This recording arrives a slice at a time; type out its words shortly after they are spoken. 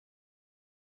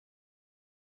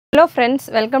Hello friends,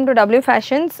 welcome to W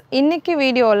Fashions. இன்னைக்கு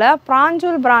வீடியோல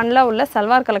Pranjul brandல உள்ள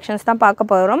சல்வார் கலெக்ஷன்ஸ் தான் பார்க்க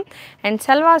போறோம். And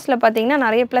சல்வார்ஸ்ல பாத்தீங்கன்னா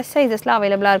நிறைய plus sizesல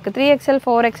அவேilable-ஆ இருக்கு. 3XL,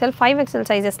 4XL, 5XL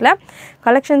sizesல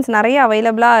கலெக்ஷன்ஸ் நிறைய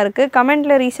அவேilable-ஆ இருக்கு.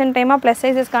 கமெண்ட்ல ரீசன்ட் டைமா plus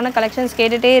sizesக்கான கலெக்ஷன்ஸ்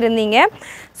கேட்டுட்டே இருந்தீங்க.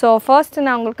 So first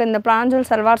நான் உங்களுக்கு இந்த Pranjul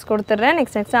சல்வார்ஸ் கொடுத்துறேன்.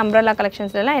 next umbrella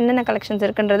collectionsல எல்லாம் என்னென்ன கலெக்ஷன்ஸ்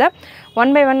இருக்குன்றத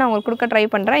one by one நான் உங்களுக்கு கொடுக்க ட்ரை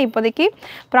பண்றேன். இப்போதைக்கு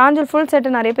Pranjul full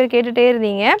set நிறைய பேர் கேட்டுட்டே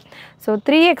இருந்தீங்க. So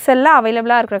 3XL ல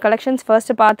அவேilable-ஆ இருக்கிற கலெக்ஷன்ஸ்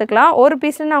ஃபர்ஸ்ட் பார்த்துக்கலாம். ஒரு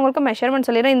பீஸ்ல நான் உங்களுக்கு மெஷர்மென்ட்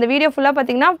சொல்லிறேன். இந்த வீடியோ ஃபுல்லா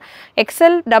பாத்தீங்கன்னா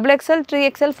XL, XXL,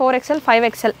 3XL, 4XL,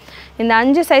 5XL இந்த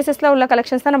 5 சைஸஸ்ல உள்ள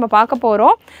கலெக்ஷன்ஸ் தான் நம்ம பார்க்க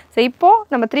போறோம். சோ இப்போ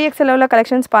நம்ம 3XL ல உள்ள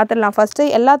கலெக்ஷன்ஸ் பார்த்துடலாம். ஃபர்ஸ்ட்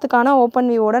எல்லாத்துக்கான ஓபன்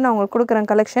வியூவோட நான் உங்களுக்கு கொடுக்குறேன்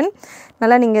கலெக்ஷன்.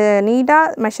 நல்லா நீங்க நீட்டா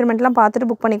மெஷர்மென்ட்லாம் பார்த்துட்டு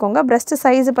புக் பண்ணிக்கோங்க. breast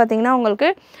சைஸ் பாத்தீங்கன்னா உங்களுக்கு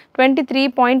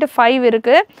 23.5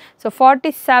 இருக்கு. சோ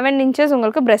 47 inches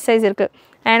உங்களுக்கு breast size இருக்கு.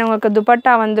 and உங்களுக்கு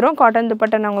துப்பட்டா வந்துரும். காட்டன்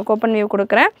துப்பட்டா நான் உங்களுக்கு ஓபன் வியூ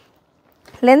கொடுக்குறேன்.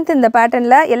 length இந்த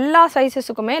பேட்டர்ன்ல எல்லா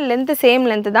சைஸஸ்க்குமே length சேம்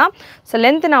length தான். சோ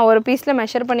length நான் ஒரு பீஸ்ல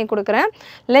மெஷர் பண்ணி கொடுக்கிறேன்.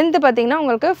 length பாத்தீங்கன்னா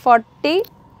உங்களுக்கு 40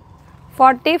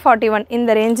 41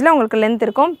 இந்த ரேஞ்சில உங்களுக்கு length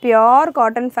இருக்கும். பியூர்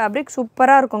காட்டன் ஃபேப்ரிக்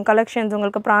சூப்பரா இருக்கும் கலெக்ஷன்ஸ்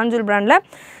உங்களுக்கு Pranjul brandல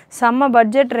செம்ம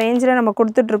பட்ஜெட் ரேஞ்சில நம்ம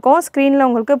கொடுத்துட்டு இருக்கோம். ஸ்கிரீன்ல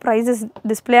உங்களுக்கு பிரைसेस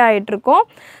டிஸ்ப்ளே ஆயிட்டு இருக்கும்.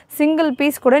 சிங்கிள்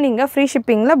பீஸ் கூட நீங்க ஃப்ரீ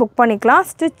ஷிப்பிங்ல புக் பண்ணிக்கலாம்.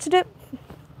 ஸ்டிச்டு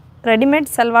ரெடிமேட்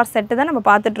சல்வார் செட் தான் நம்ம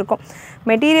பார்த்துட்டு இருக்கோம்.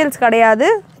 மெட்டீரியல்ஸ் கிடையாது.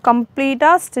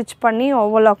 கம்ப்ளீட்டா ஸ்டிட்ச் பண்ணி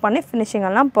ஓவர்லாக் பண்ணி ஃபினிஷிங்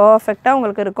எல்லாம் பெர்ஃபெக்ட்டா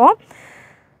உங்களுக்கு இருக்கும்.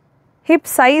 ஹிப்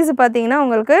சைஸ் பாத்தீங்கன்னா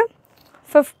உங்களுக்கு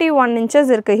 51 inches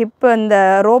இருக்கு. ஹிப் அந்த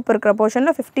ரோப் இருக்கிற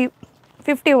போர்ஷன்ல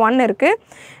 51 இருக்கு.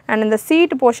 and இந்த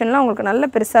சீட் போர்ஷன்ல உங்களுக்கு நல்ல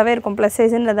பெருசாவே இருக்கும். ப்ளஸ்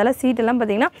சைஸ்ன்றதால சீட் எல்லாம்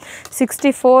பாத்தீங்கன்னா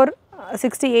 64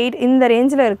 68 இந்த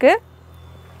ரேஞ்சில இருக்கு.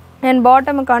 and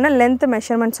பாட்டமுக்கான length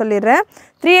measurement சொல்லிறேன்.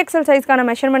 3XL சைஸ்க்கான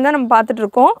measurement தான் நம்ம பார்த்துட்டு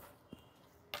இருக்கோம்.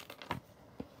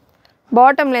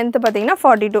 bottom length பாத்தீங்கன்னா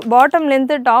 42. bottom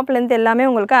length top length எல்லாமே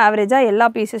உங்களுக்கு ஆவரேஜா எல்லா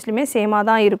பீசஸ்லயுமே சேமா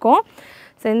தான் இருக்கும்.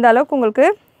 சோ இந்த அளவுக்கு உங்களுக்கு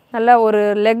நல்ல ஒரு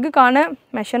லெக்குக்கான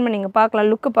மெஷர்மென்ட் நீங்க பார்க்கலாம்.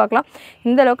 லுக் பார்க்கலாம்.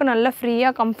 இந்த அளவுக்கு நல்ல ஃப்ரீயா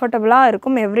கம்ஃபர்ட்டபிளா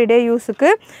இருக்கும். எவ்ரிடே யூஸ்க்கு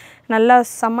நல்ல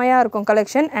செமையா இருக்கும்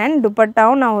கலெக்ஷன். and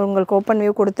துப்பட்டாவும் நான் உங்களுக்கு ஓபன்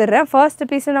வியூ கொடுத்துறேன். ஃபர்ஸ்ட்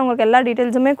பீஸ் நான் உங்களுக்கு எல்லா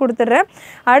டீடைல்ஸுமே கொடுத்துறேன்.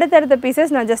 அடுத்த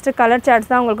பீசஸ் நான் ஜஸ்ட் கலர்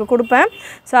சார்ட்ஸ் தான் உங்களுக்கு கொடுப்பேன்.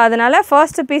 சோ அதனால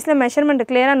ஃபர்ஸ்ட் பீஸ்ல மெஷர்மென்ட்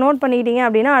கிளியரா நோட் பண்ணிட்டீங்க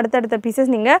அப்படினா அடுத்த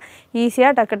பீசஸ் நீங்க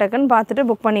ஈஸியா டக்குன்னு பார்த்துட்டு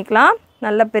புக் பண்ணிக்கலாம்.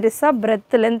 நல்ல பெருசா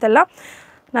breadth length எல்லாம்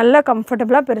நல்ல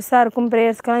கம்ஃபர்ட்டபிளா பெருசா இருக்கும்.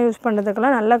 பிரேயர்ஸ்க்குலாம் யூஸ்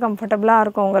பண்றதுக்குலாம் நல்ல கம்ஃபர்ட்டபிளா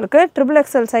இருக்கும் உங்களுக்கு.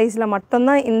 XXL சைஸ்ல மட்டும்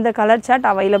தான் இந்த கலர் சார்ட்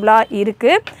அவேilable-ஆ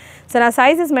இருக்கு. சோ நான்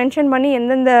சைஸஸ் மென்ஷன் பண்ணி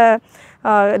எந்தெந்த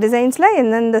டிசைன்ஸ்ல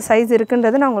எந்தெந்த சைஸ்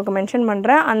இருக்குன்றதை நான் உங்களுக்கு மென்ஷன்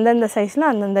பண்றேன். அந்தந்த சைஸ்ல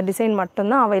அந்தந்த டிசைன்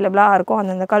மட்டும் தான் அவேilable-ஆ இருக்கும்.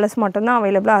 அந்தந்த கலர்ஸ் மட்டும் தான்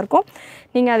அவேilable-ஆ இருக்கும்.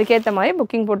 நீங்க அதுக்கு ஏத்த மாதிரி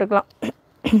புக்கிங் போட்டுக்கலாம்.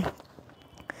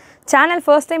 சேனல்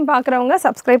ஃபர்ஸ்ட் டைம் பார்க்குறவங்க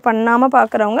சப்ஸ்கிரைப் பண்ணாம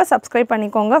பார்க்குறவங்க சப்ஸ்கிரைப்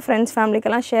பண்ணிக்கோங்க. ஃப்ரெண்ட்ஸ்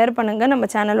ஃபேமிலிக்கெல்லாம் ஷேர் பண்ணுங்க. நம்ம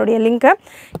சேனலோட லிங்க்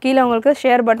கீழ உங்களுக்கு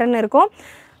ஷேர் பட்டன் இருக்கும்.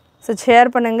 சோ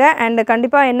ஷேர் பண்ணுங்க. and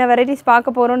கண்டிப்பா என்ன வெரைட்டிஸ்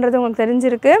பார்க்க போறோம்ன்றது உங்களுக்கு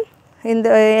தெரிஞ்சிருக்கு. இந்த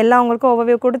எல்லா உங்களுக்கு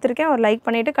ஓவர்வியூ கொடுத்திருக்கேன். ஒரு லைக்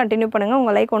பண்ணிட்டு கண்டினியூ பண்ணுங்க.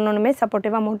 உங்க லைக் ஒவ்வொண்ணுமே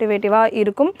சப்போர்ட்டிவா மோட்டிவேட்டிவா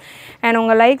இருக்கும். and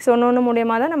உங்க லைக்ஸ் ஒவ்வொண்ணு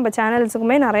மூலமா தான் நம்ம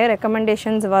சேனல்ஸ்க்குமே நிறைய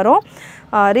ரெக்கமெண்டேஷன்ஸ் வரும்.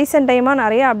 ரீசன்ட் டைமா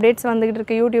நிறைய அப்டேட்ஸ் வந்துகிட்டு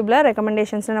இருக்கு YouTubeல.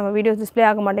 ரெக்கமெண்டேஷன்ஸ்ல நம்ம வீடியோஸ் டிஸ்ப்ளே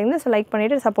ஆக மாட்டேங்குது. சோ லைக்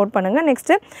பண்ணிட்டு சப்போர்ட் பண்ணுங்க.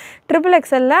 நெக்ஸ்ட்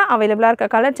XXL ல அவேilable-ஆ இருக்க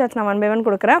கலர் சார்ட்ஸ் நான் 1 by 1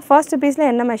 கொடுக்கிறேன். ஃபர்ஸ்ட் பீஸ்ல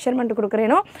என்ன மெஷர்மென்ட்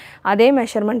கொடுக்கறேனோ அதே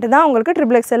மெஷர்மென்ட் தான் உங்களுக்கு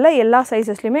XXL ல எல்லா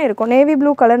சைஸஸ்லயுமே இருக்கும். நேவி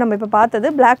ப்ளூ கலர் நம்ம இப்ப பார்த்தது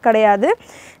Black கிடையாது.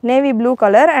 Navy blue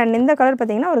colour. and இந்த கலர்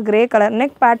பாத்தீங்கன்னா ஒரு கிரே கலர்.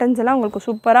 neck patterns எல்லாம் உங்களுக்கு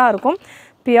சூப்பரா இருக்கும்.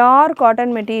 Pure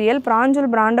cotton material. Pranjul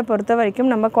பிராண்டை பொறுத்த வரைக்கும்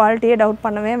நம்ம குவாலிட்டியை டவுட்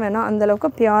பண்ணவே வேணாம். அந்த அளவுக்கு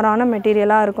பியூரான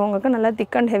மெட்டீரியலா இருக்கும். உங்களுக்கு நல்ல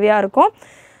திக் அண்ட் ஹெவியா இருக்கும்.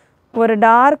 ஒரு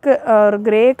டார்க் ஒரு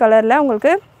கிரே கலர்ல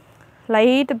உங்களுக்கு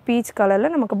லைட் பீச் கலர்ல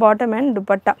நமக்கு பாட்டம் அண்ட்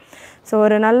துப்பட்டா. சோ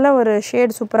ஒரு நல்ல ஒரு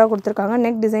ஷேட் சூப்பரா கொடுத்திருக்காங்க.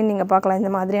 neck டிசைன் நீங்க பார்க்கலாம்.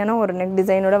 இந்த மாதிரியான ஒரு neck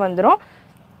டிசைனோட வந்துரும்.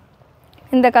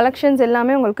 இந்த கலெக்ஷன்ஸ்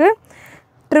எல்லாமே உங்களுக்கு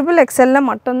XXL ல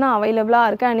மட்டும் தான் அவேilable-ஆ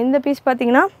இருக்கு. and இந்த பீஸ்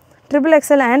பாத்தீங்கன்னா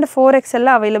XXL and 4XL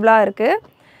ல அவேilable-ஆ இருக்கு.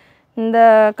 இந்த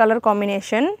colour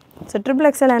combination. So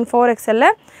XXL and 4XL ல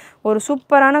ஒரு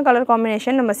சூப்பரான கலர்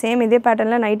காம்பினேஷன். நம்ம சேம் இதே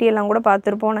பேட்டர்ன்ல நைட்டி எல்லாம் கூட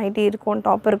பார்த்திருப்போம். நைட்டி இருக்கும்,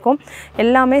 டாப் இருக்கும்.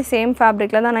 எல்லாமே சேம்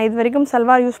ஃபேப்ரிக்ல தான். நான் இதுவரைக்கும்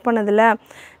சல்வார் யூஸ் பண்ணது இல்ல.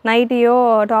 நைட்டியோ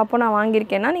டாப்போ நான்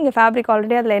வாங்கியிருக்கேன்னா நீங்க ஃபேப்ரிக்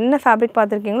ஆல்ரெடி அதுல என்ன ஃபேப்ரிக்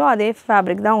பார்த்திருக்கீங்களோ அதே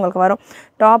ஃபேப்ரிக் தான் உங்களுக்கு வரும்.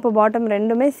 டாப் பாட்டம்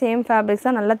ரெண்டுமே சேம் ஃபேப்ரிக்ஸ்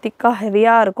தான். நல்ல திக்கா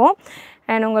ஹெவியா இருக்கும்.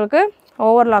 and உங்களுக்கு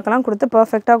ஓவர்லாக்லாம் கொடுத்து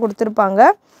பெர்ஃபெக்ட்டா கொடுத்திருப்பாங்க.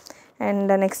 and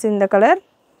next இந்த கலர்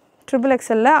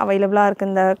XXL ல அவேilable-ஆ இருக்கு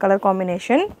இந்த கலர்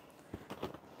காம்பினேஷன்.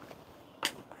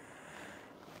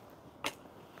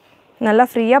 நல்லா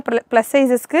ஃப்ரீயா ப்ளஸ்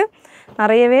சைஸஸ்க்கு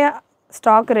நிறையவே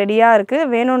ஸ்டாக் ரெடியா இருக்கு.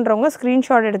 வேணும்ன்றவங்க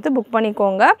ஸ்கிரீன்ஷாட் எடுத்து புக்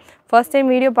பண்ணிக்கோங்க. ஃபர்ஸ்ட் டைம்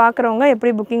வீடியோ பார்க்குறவங்க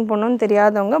எப்படி புக்கிங் பண்ணனும்னு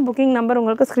தெரியாதவங்க புக்கிங் நம்பர்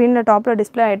உங்களுக்கு ஸ்கிரீன்ல டாப்ல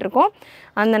டிஸ்ப்ளே ஆயிட்டு இருக்கும்.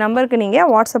 அந்த நம்பருக்கு நீங்க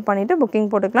வாட்ஸ்அப் பண்ணிட்டு புக்கிங்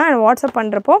போட்டுக்கலாம். and வாட்ஸ்அப்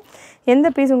பண்றப்போ எந்த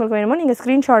பீஸ் உங்களுக்கு வேணுமோ நீங்க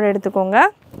ஸ்கிரீன்ஷாட் எடுத்துக்கோங்க.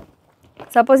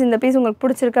 சப்போஸ் இந்த பீஸ் உங்களுக்கு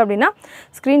பிடிச்சிருக்கு அப்படின்னா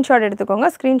ஸ்க்ரீன்ஷாட் எடுத்துக்கோங்க.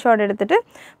 ஸ்க்ரீன்ஷாட் எடுத்துகிட்டு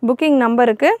புக்கிங்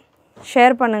நம்பருக்கு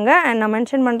ஷேர் பண்ணுங்கள். அண்ட் நான்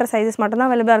மென்ஷன் பண்ணுற சைஸஸ் மட்டும்தான்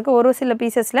அவைலபிளாக இருக்குது. ஒரு சில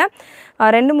பீசஸில்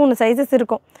 2-3 சைஸஸ்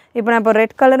இருக்கும். இப்போ நான் இப்போ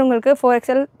ரெட் கலர் உங்களுக்கு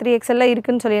 4XL 3XL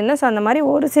இருக்குதுன்னு சொல்லியிருந்தேன். ஸோ அந்த மாதிரி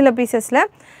ஒரு சில பீசஸில்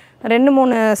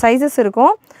 2-3 சைஸஸ்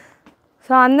இருக்கும்.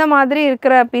 ஸோ அந்த மாதிரி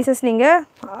இருக்கிற பீசஸ் நீங்கள்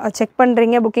செக்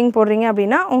பண்ணுறீங்க, புக்கிங் போடுறீங்க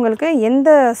அப்படின்னா உங்களுக்கு எந்த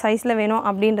சைஸில் வேணும்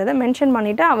அப்படின்றத மென்ஷன்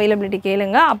பண்ணிவிட்டு அவைலபிலிட்டி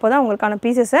கேளுங்க. அப்போ தான் உங்களுக்கான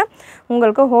பீசஸை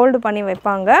உங்களுக்கு ஹோல்டு பண்ணி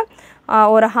வைப்பாங்க.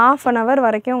 ஒரு 1/2 hour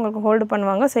வரைக்கும் உங்களுக்கு ஹோல்டு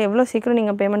பண்ணுவாங்க. ஸோ எவ்வளோ சீக்கிரம்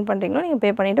நீங்கள் பேமெண்ட் பண்ணுறீங்களோ நீங்கள்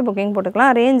பே பண்ணிவிட்டு புக்கிங்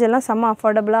போட்டுக்கலாம். ரேஞ்ச் எல்லாம் செம்ம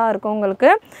அஃபோர்டபுளாக இருக்கும். உங்களுக்கு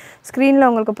ஸ்க்ரீனில்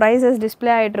உங்களுக்கு ப்ரைஸஸ்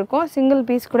டிஸ்பிளே ஆகிட்ருக்கும். சிங்கிள்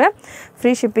பீஸ் கூட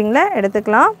ஃப்ரீ ஷிப்பிங்கில்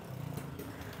எடுத்துக்கலாம்.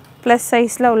 ப்ளஸ்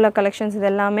சைஸில் உள்ள கலெக்ஷன்ஸ் இது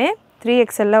எல்லாமே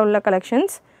 3XL உள்ள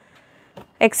கலெக்ஷன்ஸ்.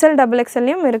 XL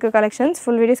XXLலையும் இருக்குது கலெக்ஷன்ஸ்.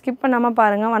 ஃபுல் வீடியோ ஸ்கிப் பண்ணாமல்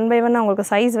பாருங்கள். 1 by 1 நான் உங்களுக்கு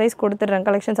சைஸ் வைஸ் கொடுத்துட்றேன்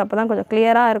கலெக்ஷன்ஸ். அப்போ தான் கொஞ்சம்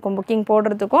கிளியராக இருக்கும், புக்கிங்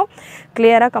போடுறதுக்கும்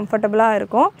கிளியராக கம்ஃபர்டபுளாக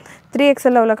இருக்கும்.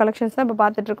 3XL உள்ள கலெக்ஷன்ஸ் தான் இப்போ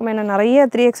பார்த்துட்ருக்கோம். ஏன்னா நிறைய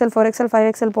 3XL 4XL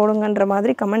 5XL போடுங்கன்ற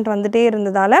மாதிரி கமெண்ட் வந்துகிட்டே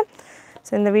இருந்ததால்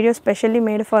ஸோ இந்த video specially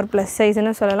Medu for plus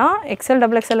சைஸ்ன்னு சொல்லலாம். XL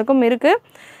XXLக்கும் இருக்குது.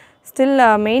 ஸ்டில்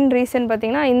மெயின் ரீசன்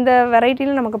பார்த்திங்கன்னா இந்த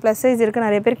வெரைட்டியில் நமக்கு ப்ளஸ் சைஸ் இருக்குது.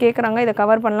 நிறைய பேர் கேட்குறாங்க, இதை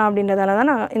கவர் பண்ணலாம் அப்படின்றதால தான்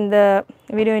நான் இந்த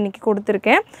வீடியோ இன்றைக்கி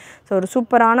கொடுத்துருக்கேன். ஸோ ஒரு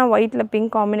சூப்பரான ஒயிட்டில்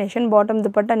பிங்க் காம்பினேஷன், பாட்டம்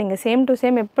துப்பட்டா நீங்கள் சேம் டு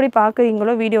சேம் எப்படி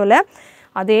பார்க்குறீங்களோ வீடியோவில்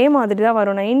அதே மாதிரி தான்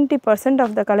வரும். 90%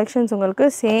 ஆஃப் த கலெக்ஷன்ஸ் உங்களுக்கு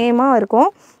சேமாக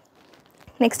இருக்கும்.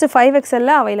 நெக்ஸ்ட்டு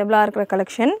 5XL அவைலபிளாக இருக்கிற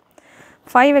கலெக்ஷன்.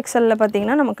 5XL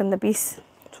பார்த்திங்கன்னா நமக்கு இந்த பீஸ்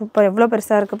சூப்பர் எவ்வளோ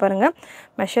பெருசாக இருக்குது பாருங்கள்.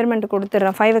 மெஷர்மெண்ட்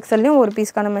கொடுத்துட்றேன். 5XLலையும் ஒரு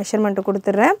பீஸ்க்கான மெஷர்மெண்ட்டு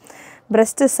கொடுத்துட்றேன்.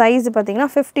 ப்ரெஸ்ட்டு சைஸ் பார்த்திங்கன்னா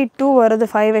 52 வருது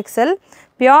 5XL.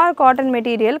 Pure cotton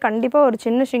material. கண்டிப்பாக ஒரு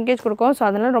சின்ன ஷ்ரிங்கேஜ் கொடுக்கும். ஸோ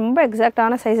அதனால் ரொம்ப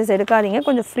எக்ஸாக்டான சைஸஸ் எடுக்காதீங்க,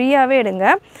 கொஞ்சம் ஃப்ரீயாகவே எடுங்க.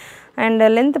 அண்ட்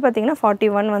லென்த்து பார்த்திங்கன்னா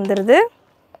 41 வந்துடுது.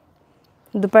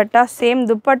 துப்பட்டா சேம்.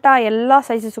 துப்பட்டா எல்லா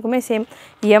சைஸஸுக்குமே சேம்.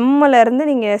 எம்மிலேருந்து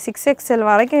நீங்கள் 6XL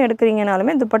வரைக்கும்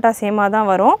எடுக்கிறீங்கனாலுமே துப்பட்டா சேமாக தான்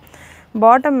வரும்.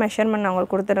 பாட்டம் மெஷர்மெண்ட் நான்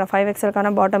உங்களுக்கு கொடுத்துட்றேன்.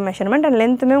 5XLக்கான பாட்டம் மெஷர்மெண்ட். அண்ட்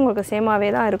லென்த்துமே உங்களுக்கு சேமாகவே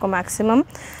தான் இருக்கும். Maximum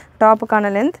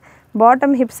டாப்புக்கான length.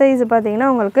 Bottom hip size பார்த்திங்கன்னா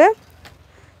உங்களுக்கு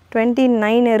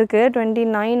 29 இருக்குது.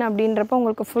 29 அப்படின்றப்போ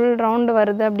உங்களுக்கு ஃபுல் ரவுண்டு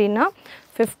வருது அப்படின்னா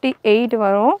 58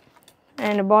 வரும்.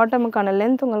 அண்ட் பாட்டமுக்கான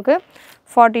லென்த் உங்களுக்கு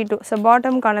 42. ஸோ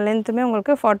பாட்டமுக்கான லென்த்துமே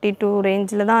உங்களுக்கு 42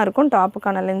 ரேஞ்சில் தான் இருக்கும்.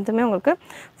 டாப்புக்கான லென்த்துமே உங்களுக்கு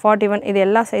 41. இது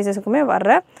எல்லா சைஸஸுக்குமே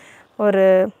வர்ற ஒரு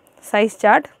சைஸ்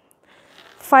சார்ட்.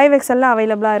 5XL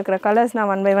அவைலபிளாக இருக்கிற கலர்ஸ் நான்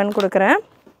 1 by 1 கொடுக்குறேன்.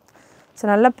 ஸோ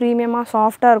நல்லா ப்ரீமியமாக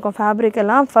சாஃப்டாக இருக்கும் ஃபேப்ரிக்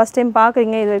எல்லாம். ஃபஸ்ட் டைம்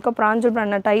பார்க்குறீங்க, இது வரைக்கும் பிராஞ்சூல்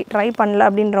பிராண்டை ட்ரை பண்ணல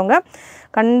அப்படின்றவங்க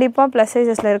கண்டிப்பாக ப்ளஸ்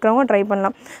சைஸஸில் இருக்கிறவங்க ட்ரை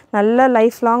பண்ணலாம். நல்ல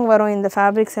லைஃப் லாங் வரும் இந்த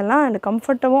ஃபேப்ரிக்ஸ் எல்லாம். அண்ட்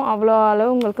கம்ஃபர்ட்டவும் அவ்வளோ அளவு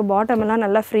உங்களுக்கு பாட்டம் எல்லாம்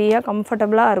நல்லா ஃப்ரீயாக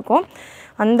கம்ஃபர்டபுளாக இருக்கும்.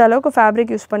 அந்த அளவுக்கு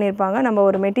ஃபேப்ரிக் யூஸ் பண்ணியிருப்பாங்க. நம்ம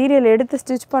ஒரு மெட்டீரியல் எடுத்து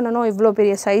ஸ்டிச் பண்ணணும் இவ்வளோ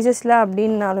பெரிய சைஸஸில்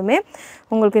அப்படின்னாலுமே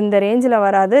உங்களுக்கு இந்த ரேஞ்சில்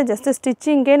வராது. ஜஸ்ட்டு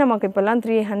ஸ்டிச்சிங்கே நமக்கு இப்போல்லாம்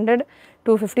 300,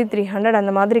 250, 300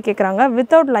 அந்த மாதிரி கேட்குறாங்க.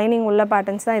 வித்தவுட் லைனிங் உள்ள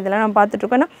பேட்டர்ன்ஸ் தான் இதெல்லாம் நம்ம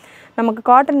பார்த்துட்ருக்கோம். ஏன்னா நமக்கு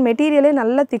காட்டன் மெட்டீரியலே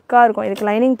நல்லா திக்காக இருக்கும். இதுக்கு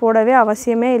லைனிங் போடவே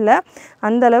அவசியமே இல்லை,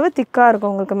 அந்தளவு திக்காக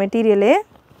இருக்கும் உங்களுக்கு மெட்டீரியலே.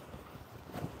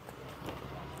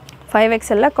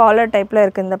 5XL காலர் டைப்பில்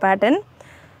இருக்குது இந்த பேட்டர்ன்.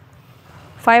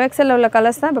 5XL உள்ள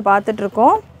கலர்ஸ் தான் இப்போ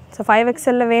பார்த்துட்ருக்கோம். ஸோ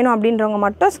 5XL வேணும் அப்படின்றவங்க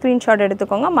மட்டும் ஸ்க்ரீன்ஷாட்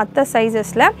எடுத்துக்கோங்க. மற்ற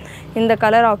சைஸஸில் இந்த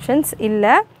கலர் ஆப்ஷன்ஸ்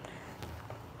இல்லை.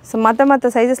 ஸோ மற்ற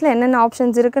சைஸஸில் என்னென்ன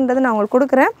ஆப்ஷன்ஸ் இருக்குன்றது நான் உங்களுக்கு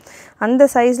கொடுக்குறேன். அந்த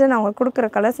சைஸில் நான் உங்களுக்கு கொடுக்குற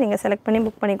கலர்ஸ் நீங்கள் செலக்ட் பண்ணி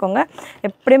புக் பண்ணிக்கோங்க.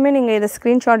 எப்படியுமே நீங்கள் இதை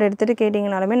ஸ்க்ரீன்ஷாட் எடுத்துகிட்டு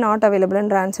கேட்டிங்கனாலுமே நாட்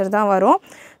அவைலபிள்ன்ற ஆன்சர் தான் வரும்.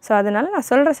 ஸோ அதனால் நான்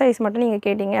சொல்கிற சைஸ் மட்டும் நீங்கள்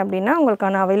கேட்டிங்க அப்படின்னா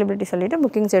உங்களுக்கான அவைலபிலிட்டி சொல்லிவிட்டு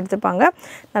புக்கிங்ஸ் எடுத்துப்பாங்க.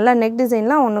 நல்லா நெக்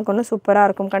டிசைன்லாம் ஒன்றுக்கு ஒன்று சூப்பராக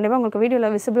இருக்கும். கண்டிப்பாக உங்களுக்கு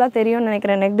வீடியோவில் விசிபிளாக தெரியும்னு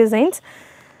நினைக்கிறேன் நெக் டிசைன்ஸ்.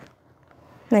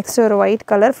 நெக்ஸ்ட்டு ஒரு white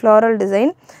colour floral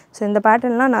design. So இந்த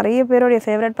பேட்டர்ன்லாம் நிறைய பேருடைய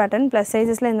ஃபேவரட் பேட்டர்ன். ப்ளஸ்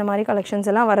சைஸஸில் இந்த மாதிரி கலெக்ஷன்ஸ்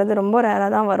எல்லாம் வரது ரொம்ப ரேராக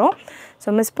தான் வரும்.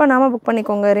 ஸோ மிஸ் பண்ணாமல் புக்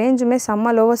பண்ணிக்கோங்க. ரேஞ்சுமே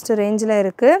செம்ம லோவஸ்ட் ரேஞ்சில்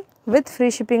இருக்குது. With free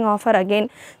shipping offer. Again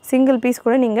single piece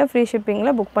கூட நீங்கள் ஃப்ரீ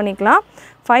ஷிப்பிங்கில் புக் பண்ணிக்கலாம்.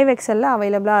 5XL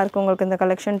அவைலபிளாக இருக்குது உங்களுக்கு இந்த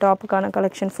collection. டாப்புக்கான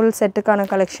collection, full செட்டுக்கான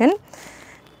collection.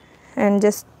 And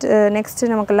just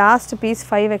next நமக்கு last piece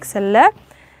 5XL.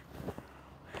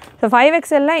 So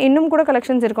 5XL இன்னும் கூட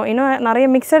கலெக்ஷன்ஸ் இருக்கும். இன்னும் நிறைய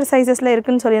மிக்சட் சைஸஸில்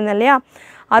இருக்குதுன்னு சொல்லியிருந்தேன் இல்லையா,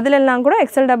 அதிலெல்லாம் கூட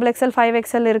XL XXL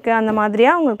 5XL இருக்குது. அந்த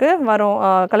மாதிரியாக உங்களுக்கு வரும்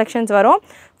கலெக்ஷன்ஸ் வரும்.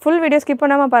 ஃபுல் வீடியோ ஸ்கிப்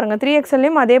பண்ணாமல் பாருங்கள்.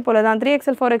 3XLலையும் அதே போல் தான்.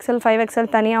 3XL 4XL 5XL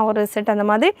தனியாக ஒரு செட் அந்த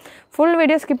மாதிரி ஃபுல்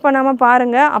வீடியோ ஸ்கிப் பண்ணாமல்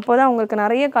பாருங்கள். அப்போ தான் உங்களுக்கு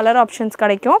நிறைய கலர் ஆப்ஷன்ஸ்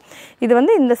கிடைக்கும். இது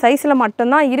வந்து இந்த சைஸில்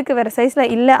மட்டும்தான் இருக்குது, வேறு சைஸில்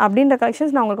இல்லை அப்படின்ற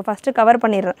கலெக்ஷன்ஸ் நான் உங்களுக்கு ஃபஸ்ட்டு கவர்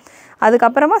பண்ணிடுறேன்.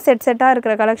 அதுக்கப்புறமா செட்டாக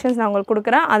இருக்கிற கலெக்ஷன்ஸ் நான் உங்களுக்கு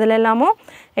கொடுக்குறேன். அதில் எல்லாமும்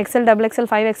XL XXL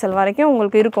 5XL வரைக்கும்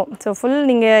உங்களுக்கு இருக்கும். ஸோ ஃபுல்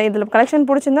நீங்கள் இதில் கலெக்ஷன்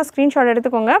பிடிச்சிருந்தா ஸ்க்ரீன்ஷாட்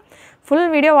எடுத்துக்கோங்க. ஃபுல்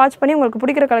வீடியோ வாட்ச் பண்ணி உங்களுக்கு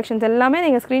பிடிக்கிற கலெக்ஷன்ஸ் எல்லாமே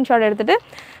நீங்கள் ஸ்க்ரீன்ஷாட் எடுத்துகிட்டு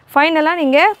ஃபைனலாக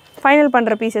நீங்கள் ஃபைனல்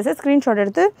பண்ணுற பீசஸை ஸ்க்ரீன்ஷாட்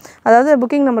எடுத்து அதாவது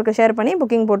புக்கிங் நம்பருக்கு ஷேர் பண்ணி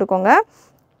புக்கிங் போட்டுக்கோங்க.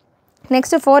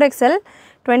 நெக்ஸ்ட்டு 4XL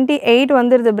 28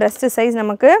 வந்துடுது ப்ரெஸ்ட்டு சைஸ்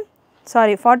நமக்கு.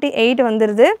 சாரி 48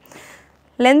 வந்துருது.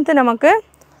 லென்த் நமக்கு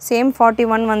சேம்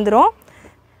 41 வந்துரும்.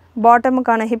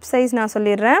 பாட்டமுக்கான ஹிப் சைஸ் நான்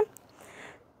சொல்லிடுறேன்.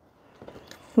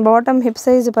 பாட்டம் ஹிப்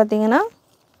சைஸ் பார்த்தீங்கன்னா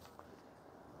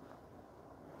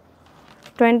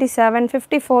 27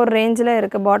 54 ரேஞ்சில்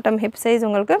இருக்குது. பாட்டம் ஹிப் சைஸ்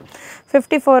உங்களுக்கு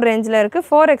 54 ரேஞ்சில் இருக்குது.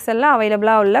 4XL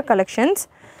அவைலபிளாக உள்ள கலெக்ஷன்ஸ்.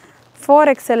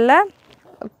 4XL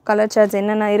கலர் சார்ட்ஸ்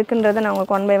என்னென்ன இருக்குன்றதை நான்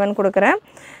உங்களுக்கு 1 by 1 கொடுக்குறேன்.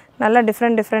 நல்லா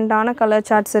டிஃப்ரெண்ட்டான கலர்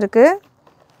சார்ட்ஸ் இருக்குது.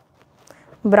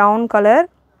 ப்ரௌன் கலர்,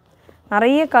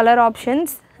 நிறைய colour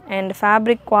options and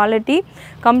fabric quality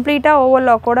கம்ப்ளீட்டாக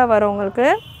ஓவர்லாக் கூட வரும் உங்களுக்கு.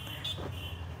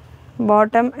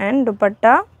 Bottom and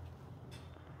dupatta.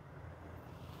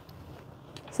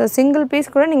 So single piece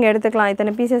கூட நீங்கள் எடுத்துக்கலாம்.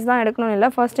 இத்தனை பீசஸ் தான் எடுக்கணும் இல்லை,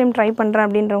 ஃபர்ஸ்ட் டைம் ட்ரை பண்ணுறேன்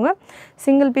அப்படின்றவங்க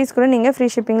சிங்கிள் பீஸ் கூட நீங்கள் ஃப்ரீ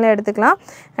ஷிப்பிங்கில் எடுத்துக்கலாம்.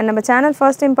 அண்ட் நம்ம சேனல்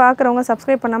ஃபர்ஸ்ட் டைம் பார்க்குறவங்க,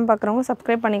 சப்ஸ்கிரைப் பண்ணாமல் பார்க்குறவங்க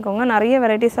சப்ஸ்கிரைப் பண்ணிக்கோங்க. நிறைய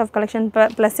வெரைட்டிஸ் ஆஃப் கலெக்ஷன்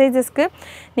ப்ளஸ் சைஸஸ்க்கு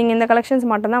நீங்கள் இந்த கலெக்ஷன்ஸ்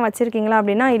மட்டும் தான் வச்சுருக்கீங்களா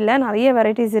அப்படின்னா இல்லை, நிறைய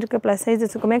வெரைட்டிஸ் இருக்குது ப்ளஸ்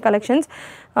சைஸஸுக்குமே கலெக்ஷன்ஸ்.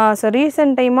 ஸோ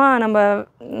ரீசெண்ட் டைமாக நம்ம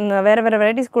வேறு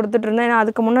வெரைட்டிஸ் கொடுத்துட்ருந்தோம். ஏன்னா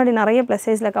அதுக்கு முன்னாடி நிறைய ப்ளஸ்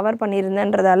சைஸில் கவர்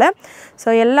பண்ணியிருந்தேன்றதால ஸோ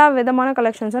எல்லா விதமான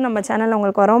கலெக்ஷன்ஸும் நம்ம சேனலில்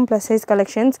உங்களுக்கு வரும். Plus size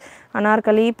collections,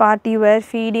 Anarkali, party wear,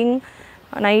 feeding,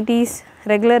 nighties,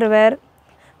 regular வேர்,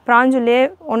 பிராஞ்சுலே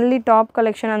ஒன்லி டாப்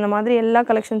கலெக்ஷன், அந்த மாதிரி எல்லா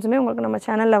கலெக்ஷன்ஸுமே உங்களுக்கு நம்ம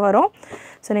சேனலில் வரும்.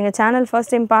 ஸோ நீங்கள் சேனல்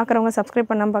ஃபர்ஸ்ட் டைம் பார்க்குறவங்க, சப்ஸ்கிரைப்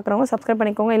பண்ணாமல் பார்க்குறவங்க சப்ஸ்கிரைப்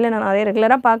பண்ணிக்கோங்க. இல்லை நான் நிறைய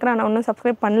ரெகுலராக பார்க்குறேன், நான் இன்னும்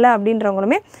சப்ஸ்கிரைப் பண்ணல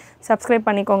அப்படின்றவங்களுமே சப்ஸ்கிரைப்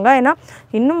பண்ணிக்கோங்க. ஏன்னா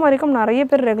இன்னும் வரைக்கும் நிறைய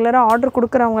பேர் ரெகுலராக ஆர்டர்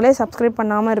கொடுக்குறவங்களே சப்ஸ்கிரைப்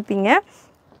பண்ணாமல் இருப்பீங்க.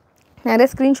 நிறைய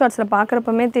ஸ்க்ரீன்ஷாட்ஸில்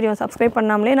பார்க்குறப்பமே தெரியும், சப்ஸ்கிரைப்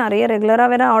பண்ணாமலே நிறைய ரெகுலராக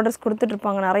வேறு ஆர்டர்ஸ்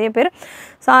கொடுத்துட்ருப்பாங்க நிறைய பேர்.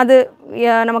 ஸோ அது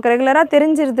நமக்கு ரெகுலராக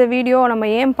தெரிஞ்சிருது வீடியோ நம்ம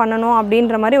ஏன் பண்ணணும்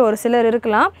அப்படின்ற மாதிரி ஒரு சிலர்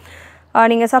இருக்கலாம்.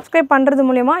 நீங்கள் சப்ஸ்கிரைப் பண்ணுறது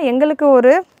மூலிமா எங்களுக்கு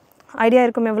ஒரு ஐடியா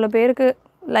இருக்கும், எவ்வளோ பேருக்கு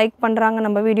லைக் பண்ணுறாங்க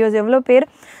நம்ம வீடியோஸ், எவ்வளோ பேர்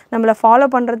நம்மளை ஃபாலோ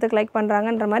பண்ணுறதுக்கு லைக்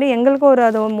பண்ணுறாங்கன்ற மாதிரி எங்களுக்கு ஒரு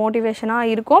அது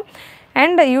மோட்டிவேஷனாக இருக்கும்.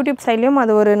 அண்ட் யூடியூப் சைட்லேயும்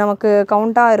அது ஒரு நமக்கு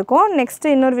கவுண்ட்டாக இருக்கும்.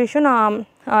 நெக்ஸ்ட்டு இன்னொரு விஷயம், நான்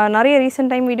நிறைய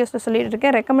ரீசெண்ட் டைம் வீடியோஸில் சொல்லிட்டு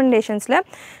இருக்கேன், ரெக்கமெண்டேஷன்ஸில்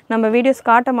நம்ம வீடியோஸ்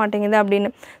காட்ட மாட்டேங்குது அப்படின்னு.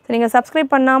 ஸோ நீங்கள்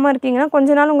சப்ஸ்கிரைப் பண்ணாமல் இருக்கீங்கன்னா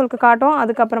கொஞ்ச நாள் உங்களுக்கு காட்டும்,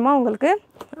 அதுக்கப்புறமா உங்களுக்கு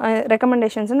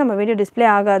ரெக்கமெண்டேஷன்ஸும் நம்ம வீடியோ டிஸ்பிளே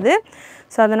ஆகாது.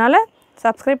 ஸோ அதனால்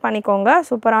சப்ஸ்கிரைப் பண்ணிக்கோங்க.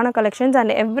 சூப்பரான கலெக்ஷன்ஸ்.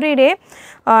 அண்ட் எவ்ரிடே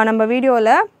நம்ம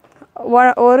வீடியோவில்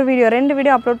ஒரு வீடியோ 2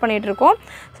 வீடியோ அப்லோட் பண்ணிகிட்ருக்கோம்.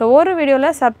 ஸோ ஒரு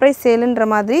வீடியோவில் சர்ப்ரைஸ் சேலுன்ற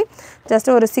மாதிரி ஜஸ்ட்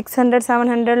ஒரு 600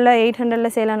 700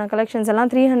 800 சேலான கலெக்ஷன்ஸ் எல்லாம்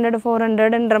 300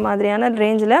 400ன்ற மாதிரியான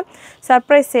ரேஞ்சில்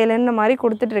சர்ப்ரைஸ் சேலுன்ற மாதிரி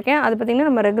கொடுத்துட்ருக்கேன். அது பார்த்திங்கன்னா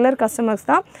நம்ம ரெகுலர் கஸ்டமர்ஸ்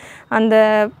தான் அந்த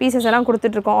பீசஸ் எல்லாம்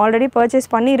கொடுத்துட்ருக்கோம். ஆல்ரெடி பர்ச்சேஸ்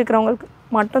பண்ணி இருக்கிறவங்களுக்கு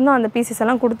மட்டும்தான் அந்த பீசஸ்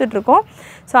எல்லாம் கொடுத்துட்ருக்கோம்.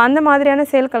 ஸோ அந்த மாதிரியான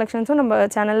சேல் கலெக்ஷன்ஸும் நம்ம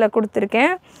சேனலில்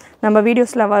கொடுத்துருக்கேன், நம்ம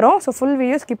வீடியோஸில் வரும். ஸோ ஃபுல்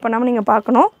வீடியோ ஸ்கிப் பண்ணாமல் நீங்கள்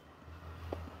பார்க்கணும்.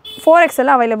 4XL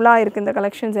அவைலபிளாக இருக்குது இந்த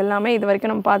கலெக்ஷன்ஸ் எல்லாமே இது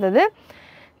வரைக்கும் நம்ம பார்த்தது.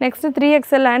 நெக்ஸ்ட்டு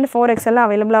 3XL அண்ட் 4XL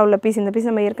அவைலபிளாக உள்ள பீஸ். இந்த பீஸ்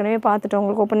நம்ம ஏற்கனவே பார்த்துட்டோம்,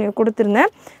 உங்களுக்கு ஓப்பன் பண்ணி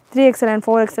கொடுத்துருந்தேன். 3XL அண்ட்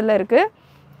 4XL இருக்குது.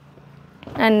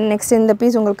 அண்ட் நெக்ஸ்ட் இந்த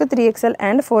பீஸ் உங்களுக்கு 3XL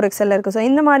அண்ட் 4XL இருக்குது. ஸோ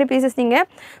இந்த மாதிரி பீசஸ் நீங்கள்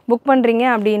புக் பண்ணுறீங்க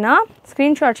அப்படின்னா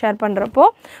ஸ்க்ரீன்ஷாட் ஷேர் பண்ணுறப்போ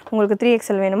உங்களுக்கு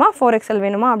 3XL வேணுமா 4XL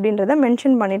வேணுமா அப்படின்றத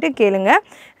மென்ஷன் பண்ணிவிட்டு கேளுங்க.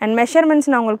 அண்ட்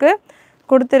மெஷர்மெண்ட்ஸ் நான் உங்களுக்கு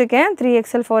கொடுத்துருக்கேன்.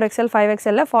 3XL 4XL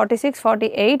 5XL 46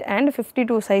 48 அண்ட்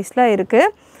 52 சைஸில்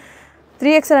இருக்குது.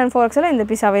 3XL அண்ட் 4XL இந்த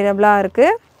பீஸ் அவைலபிளாக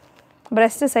இருக்குது.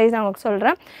 ப்ரெஸ்ட்டு சைஸ் நான் உங்களுக்கு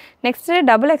சொல்கிறேன். நெக்ஸ்ட்டு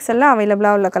XXL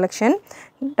அவைலபிளாக உள்ள கலெக்ஷன்.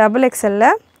 XXL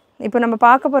இப்போ நம்ம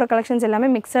பார்க்க போகிற கலெக்ஷன்ஸ் எல்லாமே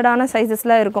மிக்சடான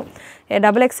சைஸஸில் இருக்கும்.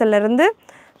 XXL இருந்து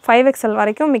 5XL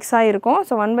வரைக்கும் மிக்ஸ் ஆகிருக்கும்.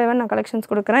 ஸோ 1 by 1 நான் கலெக்ஷன்ஸ்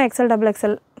கொடுக்குறேன்.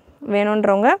 XXL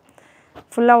வேணுன்றவங்க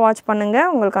ஃபுல்லாக வாட்ச் பண்ணுங்கள்,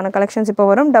 உங்களுக்கான கலெக்ஷன்ஸ் இப்போ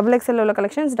வரும். XXL உள்ள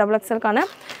கலெக்ஷன்ஸ் XXLக்கான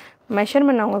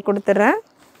மெஷர்மெண்ட் நான் உங்களுக்கு கொடுத்துட்றேன்.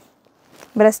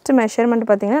 ப்ரெஸ்ட்டு மெஷர்மெண்ட்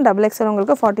பார்த்திங்கன்னா XXL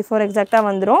உங்களுக்கு 44 எக்ஸாக்டாக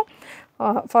வந்துடும்.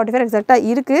 44 எக்ஸாக்டாக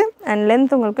இருக்குது. அண்ட்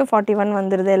லென்த் உங்களுக்கு 41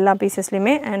 வந்துடுது எல்லா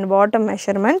பீசஸ்லையுமே. அண்ட் பாட்டம்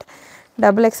மெஷர்மெண்ட்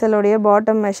XXL உடைய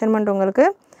பாட்டம் மெஷர்மெண்ட் உங்களுக்கு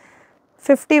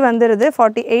 50 வந்துடுது.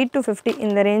 48 to 50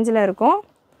 இந்த ரேஞ்சில் இருக்கும்.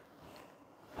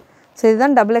 ஸோ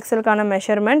இதுதான் XXLக்கான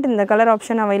மெஷர்மெண்ட். இந்த கலர்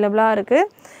ஆப்ஷன் அவைலபிளாக இருக்குது.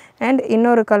 அண்ட்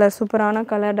இன்னொரு கலர் சூப்பரான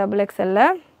கலர் XXL.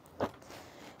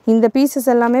 இந்த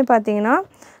பீசஸ் எல்லாமே பார்த்திங்கன்னா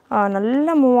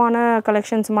நல்ல மூவான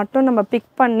கலெக்ஷன்ஸ் மட்டும் நம்ம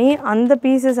பிக் பண்ணி அந்த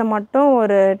பீசஸை மட்டும்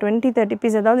ஒரு 20-30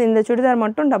 பீஸ், அதாவது இந்த சுடிதார்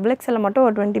மட்டும் XXL மட்டும்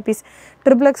ஒரு 20 பீஸ்,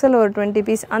 XXL ஒரு 20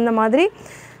 பீஸ், அந்த மாதிரி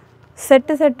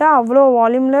செட்டாக அவ்வளோ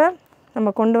வால்யூமில் நம்ம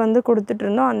கொண்டு வந்து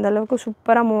கொடுத்துட்ருந்தோம். அந்தளவுக்கு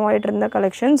சூப்பராக மூவ் ஆகிட்டு இருந்த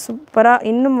கலெக்ஷன்ஸ், சூப்பராக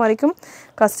இன்னும் வரைக்கும்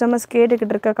கஸ்டமர்ஸ்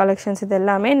கேட்டுக்கிட்டு இருக்க கலெக்ஷன்ஸ் இது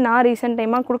எல்லாமே. நான் ரீசெண்ட்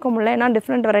டைமாக கொடுக்க முடியல, ஏன்னா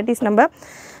டிஃப்ரெண்ட் வெரைட்டிஸ் நம்ம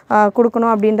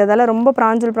கொடுக்கணும் அப்படின்றதால, ரொம்ப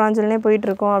பிராஞ்சுல்னே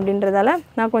போயிட்டுருக்கோம் அப்படின்றதால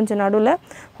நான் கொஞ்சம் நடுவில்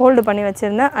ஹோல்டு பண்ணி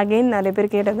வச்சுருந்தேன். அகெயின் நிறைய பேர்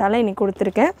கேட்டதால் இன்றைக்கி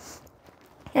கொடுத்துருக்கேன்.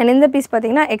 அண்ட் இந்த பீஸ்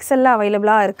பார்த்திங்கன்னா XL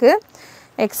அவைலபிளாக இருக்குது.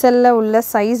 XL உள்ள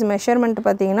சைஸ் மெஷர்மெண்ட்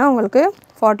பார்த்திங்கன்னா உங்களுக்கு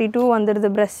 42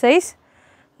 வந்துடுது ப்ரெஸ்ட் சைஸ்.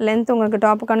 லென்த் உங்களுக்கு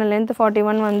டாப்புக்கான லென்த்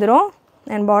 41 வந்துடும்.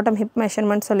 அண்ட் பாட்டம் ஹிப்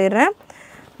மெஷர்மெண்ட் சொல்லிடுறேன்.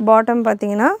 பாட்டம்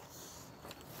பார்த்திங்கன்னா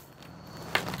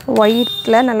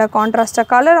ஒயிட்டில் நல்ல கான்ட்ராஸ்டாக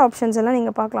கலர் ஆப்ஷன்ஸ் எல்லாம்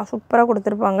நீங்கள் பார்க்கலாம். சூப்பராக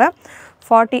கொடுத்துருப்பாங்க.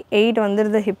 48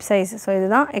 வந்துடுது ஹிப் சைஸ். ஸோ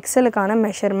இதுதான் எக்ஸலுக்கான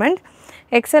மெஷர்மெண்ட்.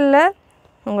 எக்ஸலில்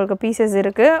உங்களுக்கு பீசஸ்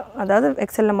இருக்குது, அதாவது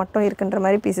எக்ஸலில் மட்டும் இருக்குன்ற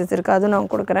மாதிரி பீசஸ் இருக்குது, அதுவும்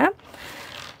நான் கொடுக்குறேன்.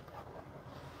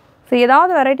 ஸோ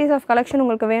ஏதாவது வெரைட்டிஸ் ஆஃப் கலெக்ஷன்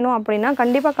உங்களுக்கு வேணும் அப்படின்னா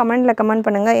கண்டிப்பாக கமெண்ட்டில் கமெண்ட்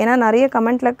பண்ணுங்கள். ஏன்னா நிறைய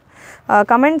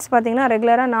கமெண்ட்ஸ் பார்த்திங்கன்னா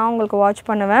ரெகுலராக நான் உங்களுக்கு வாட்ச்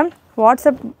பண்ணுவேன்.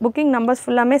 வாட்ஸ்அப் புக்கிங் நம்பர்ஸ்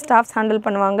ஃபுல்லாமே ஸ்டாஃப்ஸ் ஹேண்டில்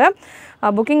பண்ணுவாங்க.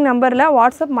 புக்கிங் நம்பரில்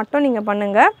வாட்ஸ்அப் மட்டும் நீங்கள்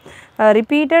பண்ணுங்கள்.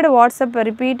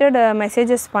 ரிப்பீட்டட்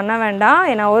மெசேஜஸ் பண்ண வேண்டாம்.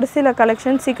 ஏன்னா ஒரு சில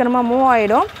கலெக்ஷன் சீக்கிரமாக மூவ்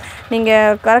ஆகிடும்.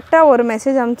 நீங்கள் கரெக்டாக ஒரு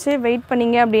மெசேஜ் அனுப்பிச்சு வெயிட்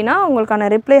பண்ணிங்க அப்படின்னா உங்களுக்கான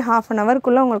ரிப்ளை ½ அன்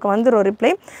ஹவருக்குள்ளே உங்களுக்கு வந்துடும்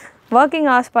ரிப்ளை. ஒர்க்கிங்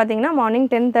ஹவர்ஸ் பார்த்திங்கன்னா மார்னிங்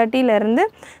 10:30லேருந்து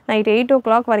நைட் 8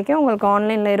 o'clock வரைக்கும் உங்களுக்கு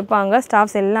ஆன்லைனில் இருப்பாங்க.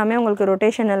 ஸ்டாஃப்ஸ் எல்லாமே உங்களுக்கு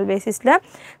ரொட்டேஷனல் பேசிஸில்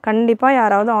கண்டிப்பாக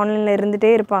யாராவது ஆன்லைனில்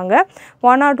இருந்துகிட்டே இருப்பாங்க.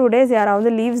 1 or 2 days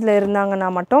யாராவது லீவ்ஸில் இருந்தாங்கன்னா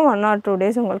மட்டும் 1 or 2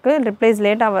 days உங்களுக்கு ரிப்ளைஸ்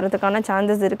லேட்டாக வரதுக்கான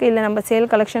சான்சஸ் இருக்குது. இல்லை நம்ம சேல்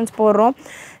கலெக்ஷன்ஸ் போடுறோம்,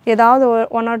 ஏதாவது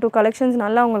 1 or 2 கலெக்ஷன்ஸ்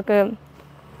நல்லா உங்களுக்கு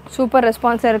சூப்பர்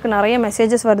ரெஸ்பான்ஸாக இருக்குது, நிறைய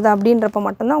மெசேஜஸ் வருது அப்படின்றப்ப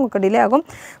மட்டும்தான் உங்களுக்கு டிலே ஆகும்.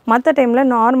 மற்ற டைமில்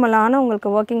நார்மலான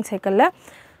உங்களுக்கு ஒர்க்கிங் சைக்கிளில்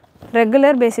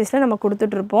ரெகுலர் பேசிஸில் நம்ம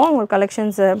கொடுத்துட்ருப்போம் உங்களுக்கு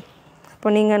கலெக்ஷன்ஸு. இப்போ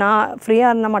நீங்கள் நான்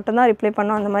ஃப்ரீயாக இருந்தால் மட்டும்தான் ரிப்ளை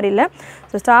பண்ணோம், அந்த மாதிரி இல்லை.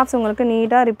 ஸோ ஸ்டாஃப்ஸ் உங்களுக்கு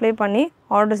நீட்டாக ரிப்ளை பண்ணி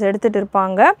ஆர்டர்ஸ் எடுத்துகிட்டு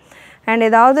இருப்பாங்க. அண்ட்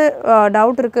ஏதாவது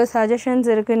டவுட் இருக்குது, சஜஷன்ஸ்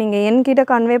இருக்குது, நீங்கள் என்கிட்ட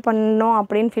கன்வே பண்ணணும்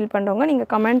அப்படின்னு ஃபீல் பண்ணுறவங்க நீங்கள்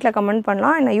கமெண்ட்டில் கமெண்ட்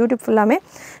பண்ணலாம். என்ன யூடியூப் ஃபுல்லாமே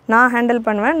நான் ஹேண்டில்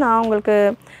பண்ணுவேன். நான் உங்களுக்கு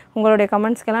உங்களுடைய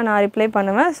கமெண்ட்ஸ்க்கெல்லாம் நான் ரிப்ளை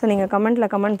பண்ணுவேன். ஸோ நீங்கள்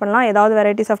கமெண்ட்டில் கமெண்ட் பண்ணலாம். ஏதாவது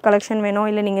வெரைட்டிஸ் ஆஃப் கலெக்ஷன் வேணும்,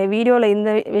 இல்லை நீங்கள் வீடியோவில்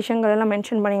இந்த விஷயங்களெல்லாம்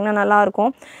மென்ஷன் பண்ணிங்கன்னா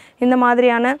நல்லாயிருக்கும், இந்த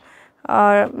மாதிரியான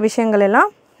விஷயங்கள் எல்லாம்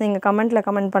நீங்கள் கமெண்ட்டில்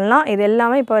கமெண்ட் பண்ணலாம். இது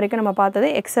எல்லாமே இப்போ வரைக்கும் நம்ம பார்த்தது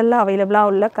எக்ஸலில் அவைலபிளாக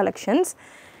உள்ள கலெக்ஷன்ஸ்.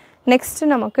 நெக்ஸ்ட்டு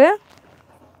நமக்கு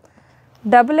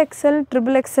XXL,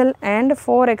 XXL அண்ட்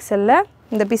 4XLல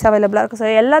இந்த பீஸ் அவைலபிளாக இருக்குது. ஸோ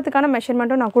எல்லாத்துக்கான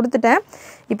மெஷர்மெண்ட்டும் நான் கொடுத்துட்டேன்.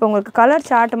 இப்போ உங்களுக்கு கலர்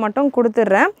சார்ட் மட்டும்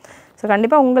கொடுத்துட்றேன். ஸோ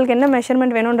கண்டிப்பாக உங்களுக்கு என்ன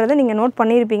மெஷர்மெண்ட் வேணுன்றதை நீங்கள் நோட்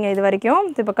பண்ணியிருப்பீங்க இது வரைக்கும்.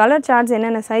 இப்போ கலர் சார்ட்ஸ்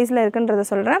என்னென்ன சைஸில் இருக்குன்றதை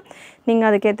சொல்கிறேன், நீங்கள்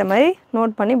அதுக்கேற்ற மாதிரி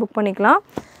நோட் பண்ணி புக் பண்ணிக்கலாம்.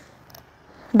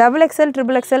 XXL,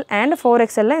 XXL அண்ட்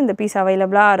 4XLல இந்த பீஸ்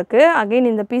அவைலபிளாக இருக்குது. அகெயின்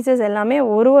இந்த பீசஸ் எல்லாமே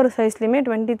ஒரு சைஸ்லேயுமே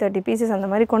 20-30 பீசஸ் அந்த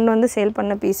மாதிரி கொண்டு வந்து சேல்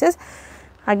பண்ண பீசஸ்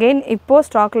அகெயின் இப்போது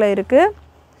ஸ்டாக்கில் இருக்குது.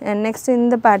 அண்ட் நெக்ஸ்ட்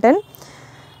இந்த பேட்டர்ன்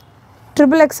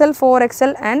XXL,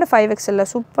 4XL அண்ட் 5XLல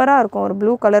சூப்பராக இருக்கும். ஒரு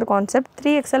blue colour concept.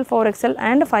 3XL, 4XL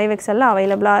and 5XLல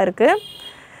அவைலபிளாக இருக்குது.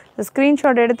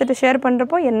 ஸ்க்ரீன்ஷாட் எடுத்துகிட்டு ஷேர்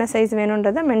பண்ணுறப்போ என்ன சைஸ்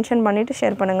வேணுன்றதை மென்ஷன் பண்ணிவிட்டு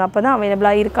ஷேர் பண்ணுங்கள். அப்போ தான்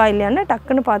அவைலபிளாக இருக்கா இல்லையான்னு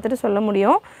டக்குன்னு பார்த்துட்டு சொல்ல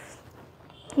முடியும்.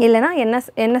 இல்லைனா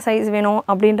என்ன சைஸ் வேணும்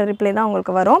அப்படின்ற ரிப்ளை தான்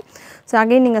உங்களுக்கு வரும். ஸோ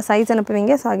அகெயின் நீங்கள் சைஸ்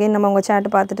அனுப்புவீங்க. ஸோ அகெயின் நம்ம உங்கள் சேட்டை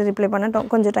பார்த்துட்டு ரிப்ளை பண்ண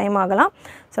கொஞ்சம் டைம் ஆகலாம்.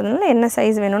 ஸோ அதனால் என்ன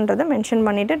சைஸ் வேணுன்றதை மென்ஷன்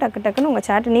பண்ணிவிட்டு டக்குன்னு உங்கள்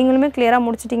சேட்டை நீங்களுமே கிளியராக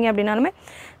முடிச்சிட்டிங்க அப்படின்னாலுமே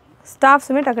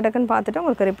ஸ்டாஃப்ஸுமே டக்குன்னு பார்த்துட்டு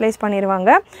உங்களுக்கு ரிப்ளைஸ்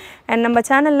பண்ணிடுவாங்க. அண்ட் நம்ம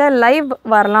சேனலில் லைவ்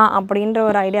வரலாம் அப்படின்ற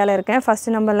ஒரு ஐடியாவில் இருக்கேன்.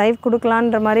 ஃபஸ்ட்டு நம்ம லைவ்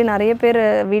கொடுக்கலான்ற மாதிரி நிறைய பேர்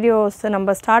வீடியோஸ்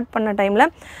நம்ம ஸ்டார்ட் பண்ண டைமில்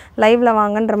லைவில்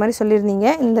வாங்கன்ற மாதிரி சொல்லியிருந்தீங்க.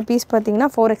 இந்த பீஸ் பார்த்திங்கன்னா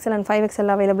 4XL அண்ட் 5XL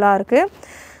அவைலபிளாக இருக்குது.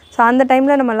 ஸோ அந்த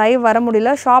டைமில் நம்ம லைவ் வர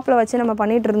முடியல, ஷாப்பில் வச்சு நம்ம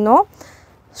பண்ணிகிட்டு இருந்தோம்.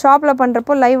 ஷாப்பில்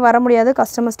பண்ணுறப்போ லைவ் வர முடியாது,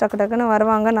 கஸ்டமர்ஸ் டக்குன்னு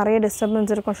வருவாங்க, நிறைய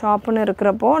டிஸ்டர்பன்ஸ் இருக்கும். ஷாப்புன்னு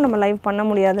இருக்கிறப்போ நம்ம லைவ் பண்ண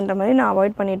முடியாதுன்ற மாதிரி நான்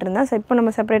அவாய்ட் பண்ணிகிட்டு இருந்தேன். ஸோ இப்போ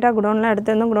நம்ம செப்பரேட்டாக குடோன்லாம்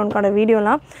எடுத்துருந்தோம், குடோனுக்கான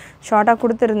வீடியோலாம் ஷார்ட்டாக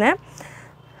கொடுத்துருந்தேன்.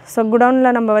 ஸோ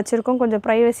குடோனில் நம்ம வச்சுருக்கோம், கொஞ்சம்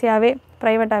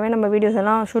ப்ரைவேட்டாகவே நம்ம வீடியோஸ்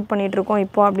எல்லாம் ஷூட் பண்ணிகிட்ருக்கோம்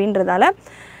இப்போது அப்படின்றதால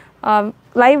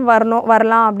லைவ்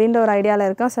வரலாம் அப்படின்ற ஒரு ஐடியாவில்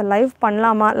இருக்கேன். ஸோ லைவ்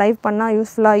பண்ணலாமா, லைவ் பண்ணால்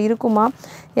யூஸ்ஃபுல்லாக இருக்குமா,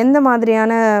 எந்த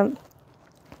மாதிரியான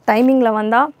டைமிங்கில்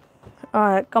வந்தால்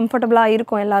கம்ஃபர்டபுளாக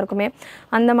இருக்கும் எல்லாருக்குமே,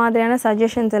 அந்த மாதிரியான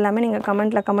சஜஷன்ஸ் எல்லாமே நீங்கள்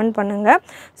கமெண்ட்டில் கமெண்ட் பண்ணுங்கள்.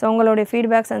 ஸோ உங்களுடைய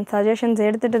ஃபீட்பேக்ஸ் அண்ட் சஜஷன்ஸ்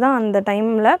எடுத்துகிட்டு தான் அந்த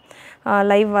டைமில்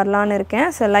லைவ் வரலான்னு இருக்கேன்.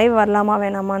 ஸோ லைவ் வரலாமா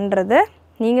வேணாமான்றது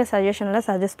நீங்கள் சஜஷனில்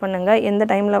சஜஸ்ட் பண்ணுங்கள், எந்த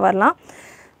டைமில் வரலாம்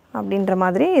அப்படின்ற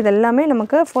மாதிரி. இதெல்லாமே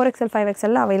நமக்கு 4XL,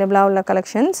 5XL அவைலபிளாக உள்ள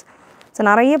கலெக்ஷன்ஸ். ஸோ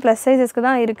நிறைய ப்ளஸ் சைஸஸ்க்கு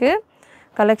தான் இருக்குது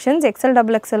கலெக்ஷன்ஸ். XL,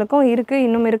 XXLக்கும் இருக்குது.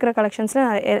 இன்னும் இருக்கிற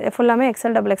கலெக்ஷன்ஸில் ஃபுல்லாமே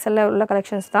XL, XXL உள்ள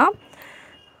கலெக்ஷன்ஸ் தான்.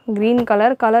 க்ரீன்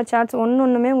கலர் சார்ட்ஸ்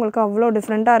ஒன்றுமே உங்களுக்கு அவ்வளோ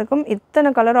டிஃப்ரெண்ட்டாக இருக்கும். இத்தனை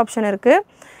கலர் ஆப்ஷன் இருக்குது.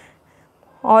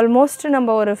 ஆல்மோஸ்ட்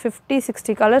நம்ம ஒரு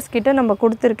 50-60 கலர்ஸ் கிட்ட நம்ம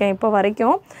கொடுத்துருக்கேன் இப்போ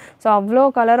வரைக்கும். ஸோ அவ்வளோ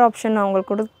கலர் ஆப்ஷன் நான்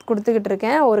உங்களுக்கு கொடுத்துக்கிட்டு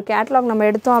இருக்கேன். ஒரு கேட்லாக் நம்ம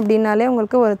எடுத்தோம் அப்படின்னாலே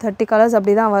உங்களுக்கு ஒரு 30 கலர்ஸ்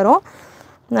அப்படி தான் வரும்.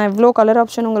 நான் இவ்வளோ கலர்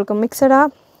ஆப்ஷன் உங்களுக்கு மிக்சடாக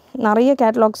நிறைய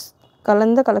கேட்லாக்ஸ்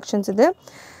கலந்த கலெக்ஷன்ஸ் இது.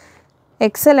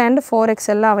 XL அண்ட்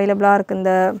 4XL அவைலபிளாக இருக்குது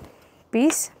இந்த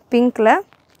பீஸ். பிங்க்கில்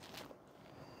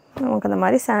நமக்கு அந்த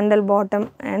மாதிரி sandal bottom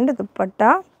and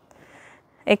dupatta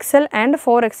XL and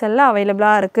 4XL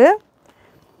அவைலபிளாக இருக்குது.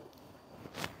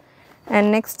 அண்ட்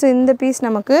நெக்ஸ்ட் இந்த பீஸ்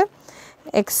நமக்கு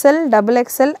XL,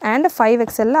 XXL அண்ட்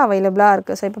 5XL அவைலபிளாக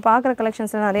இருக்குது. ஸோ இப்போ பார்க்குற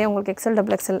கலெக்ஷன்ஸில் நிறைய உங்களுக்கு XL,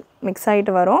 XXL மிக்ஸ்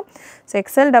ஆகிட்டு வரும். So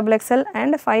XL, XXL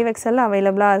and 5XL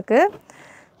அவைலபிளாக இருக்குது.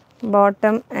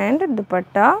 பாட்டம் அண்ட்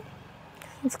துப்பட்டா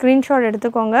ஸ்க்ரீன்ஷாட்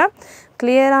எடுத்துக்கோங்க.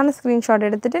 கிளியரான ஸ்க்ரீன்ஷாட்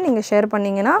எடுத்துகிட்டு நீங்கள் ஷேர்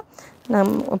பண்ணிங்கன்னா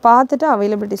பார்த்துட்டு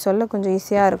அவைலபிலிட்டி சொல்ல கொஞ்சம்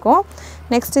ஈஸியாக இருக்கும்.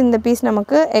 நெக்ஸ்ட் இந்த பீஸ்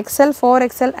நமக்கு XL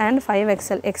 4XL and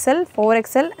 5XL XL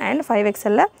 4XL and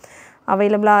 5XL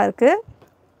அவைலபிளாக இருக்குது.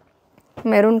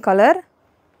 Maroon colour.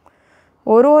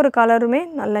 ஒரு கலருமே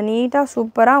நல்ல நீட்டாக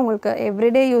சூப்பராக உங்களுக்கு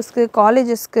எவ்ரிடே யூஸ்க்கு,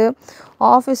 காலேஜஸ்க்கு,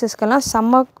 ஆஃபீஸஸ்க்கெல்லாம்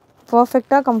செம்ம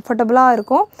பர்ஃபெக்டாக கம்ஃபர்டபுளாக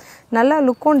இருக்கும். நல்ல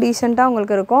லுக்கும் டீசெண்டாக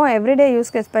உங்களுக்கு இருக்கும். எவ்ரிடே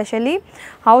யூஸ்க்கு எஸ்பெஷலி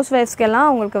ஹவுஸ் ஒய்ஃப்ஸ்க்கெல்லாம்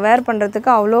உங்களுக்கு வேர் பண்ணுறதுக்கு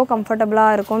அவ்வளோ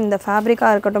கம்ஃபர்டபுளாக இருக்கும். இந்த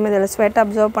ஃபேப்ரிக்காக இருக்கட்டும், இதில் ஸ்வெட்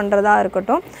அப்சர்வ் பண்ணுறதா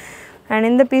இருக்கட்டும். அண்ட்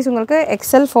இந்த பீஸ் உங்களுக்கு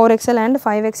XL 4XL and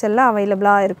 5XL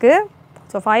அவைலபிளாக இருக்குது.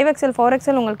 ஸோ 5XL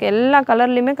 4XL உங்களுக்கு எல்லா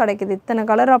கலர்லேயுமே கிடைக்கிது. இத்தனை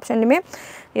கலர் ஆப்ஷன்லையுமே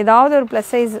ஏதாவது ஒரு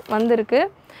ப்ளஸ் சைஸ் வந்திருக்கு.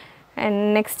 அண்ட்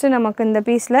நெக்ஸ்ட்டு நமக்கு இந்த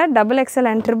பீஸில் XXL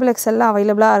and XXL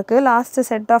அவைலபிளாக இருக்குது. லாஸ்ட்டு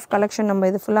செட் ஆஃப் கலெக்ஷன் நம்ம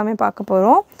இது ஃபுல்லாமே பார்க்க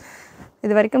போகிறோம்.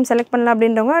 இது வரைக்கும் செலக்ட் பண்ணலாம்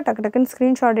அப்படின்றவங்க டக்குன்னு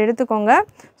ஸ்க்ரீன்ஷாட் எடுத்துக்கோங்க.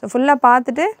 ஸோ ஃபுல்லாக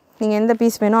பார்த்துட்டு நீங்கள் எந்த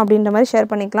பீஸ் வேணும் அப்படின்ற மாதிரி ஷேர்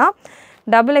பண்ணிக்கலாம்.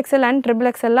 XXL and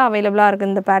XXL அவைலபிளாக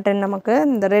இருக்குது. இந்த பேட்டர்ன் நமக்கு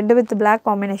இந்த ரெட் வித் பிளாக்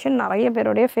காம்பினேஷன் நிறைய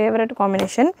பேருடைய ஃபேவரட்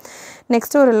காம்பினேஷன்.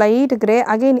 நெக்ஸ்ட்டு ஒரு லைட் கிரே.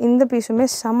 அகெயின் இந்த பீஸுமே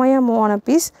செமையாக மூவ் ஆன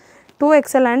பீஸ்.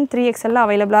 2XL and 3XL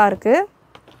அவைலபிளாக இருக்குது.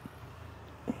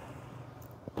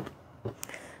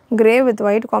 கிரே வித்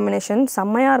ஒயிட் காம்பினேஷன்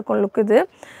செம்மையாக இருக்கும் லுக். இது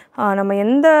நம்ம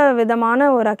எந்த விதமான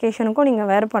ஒரு அக்கேஷனுக்கும் நீங்கள்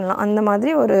வேர் பண்ணலாம். அந்த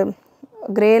மாதிரி ஒரு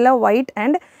கிரேயில் ஒயிட்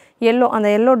அண்ட் எல்லோ, அந்த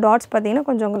எல்லோ டாட்ஸ் பார்த்திங்கன்னா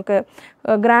கொஞ்சம் உங்களுக்கு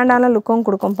கிராண்டான லுக்கும்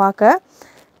கொடுக்கும் பார்க்க.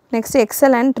 நெக்ஸ்ட்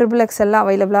XL and XXL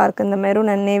அவைலபிளாக இருக்குது. இந்த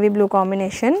maroon and navy blue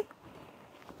combination.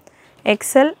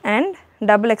 XL and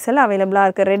XXL அவைலபிளாக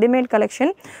இருக்குது. Readymade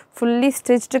collection, fully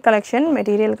stitched collection,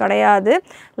 material கிடையாது,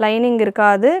 லைனிங்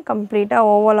இருக்காது, கம்ப்ளீட்டாக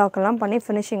ஓவர்லாக்கெல்லாம் பண்ணி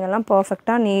ஃபினிஷிங் எல்லாம்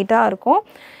பர்ஃபெக்டாக நீட்டாக இருக்கும்.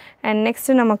 அண்ட்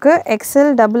நெக்ஸ்ட்டு நமக்கு XL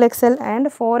XXL and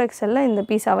 4XL இந்த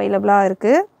பீஸ் அவைலபிளாக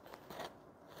இருக்குது.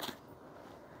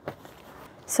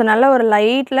 ஸோ நல்ல ஒரு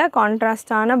லைட்டில்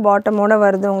கான்ட்ராஸ்டான பாட்டமோடு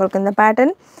வருது உங்களுக்கு இந்த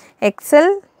pattern. XL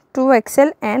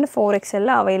 2XL and 4XL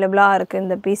அவைலபிளாக இருக்குது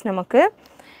இந்த பீஸ் நமக்கு.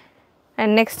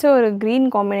 அண்ட் நெக்ஸ்ட்டு ஒரு green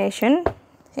combination.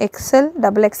 XL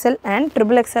XXL and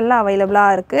XXL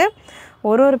அவைலபிளாக இருக்குது.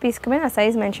 ஒரு பீஸ்க்குமே நான்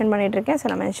சைஸ் மென்ஷன் பண்ணிகிட்ருக்கேன். ஸோ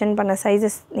நான் மென்ஷன் பண்ண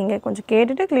சைஸஸ் நீங்கள் கொஞ்சம்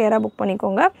கேட்டுட்டு கிளியராக புக்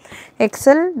பண்ணிக்கோங்க.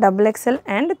 XL XXL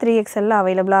and 3XL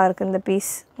அவைலபிளாக இருக்குது இந்த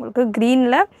பீஸ். உங்களுக்கு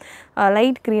க்ரீனில்,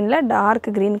 லைட் க்ரீனில் dark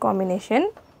green combination.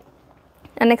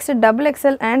 Next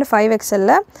XXL and 5XL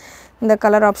இந்த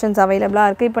கலர் ஆப்ஷன்ஸ் அவைலபிளாக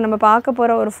இருக்குது. இப்போ நம்ம பார்க்க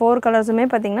போகிற ஒரு 4 கலர்ஸுமே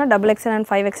பார்த்திங்கன்னா XXL and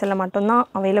 5XL மட்டும்தான்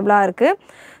அவைலபிளாக இருக்குது.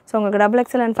 ஸோ உங்களுக்கு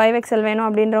XXL and 5XL வேணும்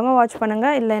அப்படின்றவங்க வாட்ச்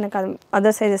பண்ணுங்கள். இல்லை எனக்கு அது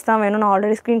அதர் சைஸஸ் தான் வேணும், நான்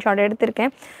ஆல்ரெடி ஸ்க்ரீன்ஷாட்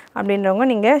எடுத்திருக்கேன் அப்படின்றவங்க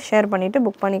நீங்கள் ஷேர் பண்ணிவிட்டு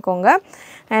புக் பண்ணிக்கோங்க.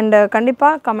 அண்ட்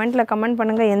கண்டிப்பாக கமெண்ட்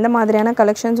பண்ணுங்கள் எந்த மாதிரியான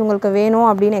கலெக்ஷன்ஸ் உங்களுக்கு வேணும்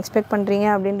அப்படின்னு எக்ஸ்பெக்ட் பண்ணுறீங்க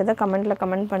அப்படின்றத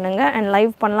கமெண்ட் பண்ணுங்கள். அண்ட்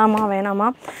லைவ் பண்ணலாமா வேணாமா,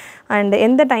 அண்ட்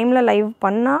எந்த டைமில் லைவ்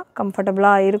பண்ணால்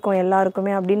கம்ஃபர்டபுளாக இருக்கும்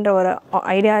எல்லாருக்குமே அப்படின்ற ஒரு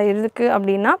ஐடியா இருக்குது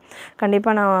அப்படின்னா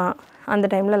கண்டிப்பாக நான் அந்த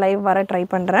டைமில் லைவ் வர ட்ரை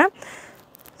பண்ணுறேன்.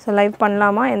 ஸோ லைவ்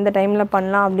பண்ணலாமா, எந்த டைமில்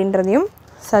பண்ணலாம் அப்படின்றதையும்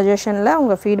சஜஷனில்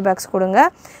உங்கள் ஃபீட்பேக்ஸ் கொடுங்க.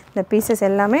 இந்த பீசஸ்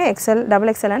எல்லாமே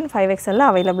XXL and 5XL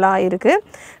அவைலபிளாக இருக்குது.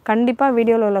 கண்டிப்பாக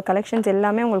வீடியோவில் உள்ள கலெக்ஷன்ஸ்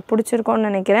எல்லாமே உங்களுக்கு பிடிச்சிருக்கோன்னு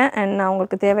நினைக்கிறேன். அண்ட் நான்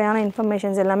உங்களுக்கு தேவையான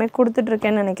இன்ஃபர்மேஷன்ஸ் எல்லாமே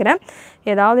கொடுத்துட்ருக்கேன்னு நினைக்கிறேன்.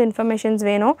 ஏதாவது இன்ஃபர்மேஷன்ஸ்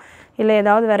வேணும், இல்லை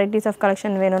ஏதாவது வெரைட்டிஸ் ஆஃப்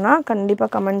கலெக்ஷன் வேணும்னா கண்டிப்பாக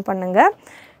கமெண்ட் பண்ணுங்கள்.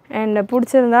 அண்ட்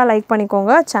பிடிச்சிருந்தால் லைக்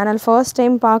பண்ணிக்கோங்க. சேனல் ஃபர்ஸ்ட்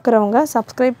டைம் பார்க்குறவங்க,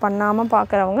 சப்ஸ்கிரைப் பண்ணாமல்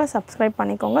பார்க்குறவங்க சப்ஸ்கிரைப்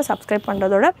பண்ணிக்கோங்க. சப்ஸ்கிரைப்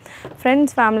பண்ணுறதோட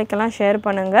ஃப்ரெண்ட்ஸ் ஃபேமிலிக்கெல்லாம் ஷேர்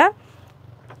பண்ணுங்கள்.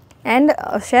 அண்ட்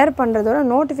ஷேர் பண்ணுறதோட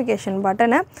நோட்டிஃபிகேஷன்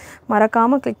பட்டனை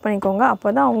மறக்காமல் கிளிக் பண்ணிக்கோங்க. அப்போ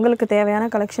தான் உங்களுக்கு தேவையான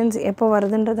கலெக்ஷன்ஸ் எப்போ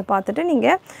வருதுன்றதை பார்த்துட்டு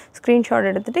நீங்கள் ஸ்க்ரீன்ஷாட்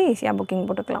எடுத்துகிட்டு ஈஸியாக புக்கிங்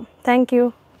போட்டுக்கலாம். தேங்க்யூ.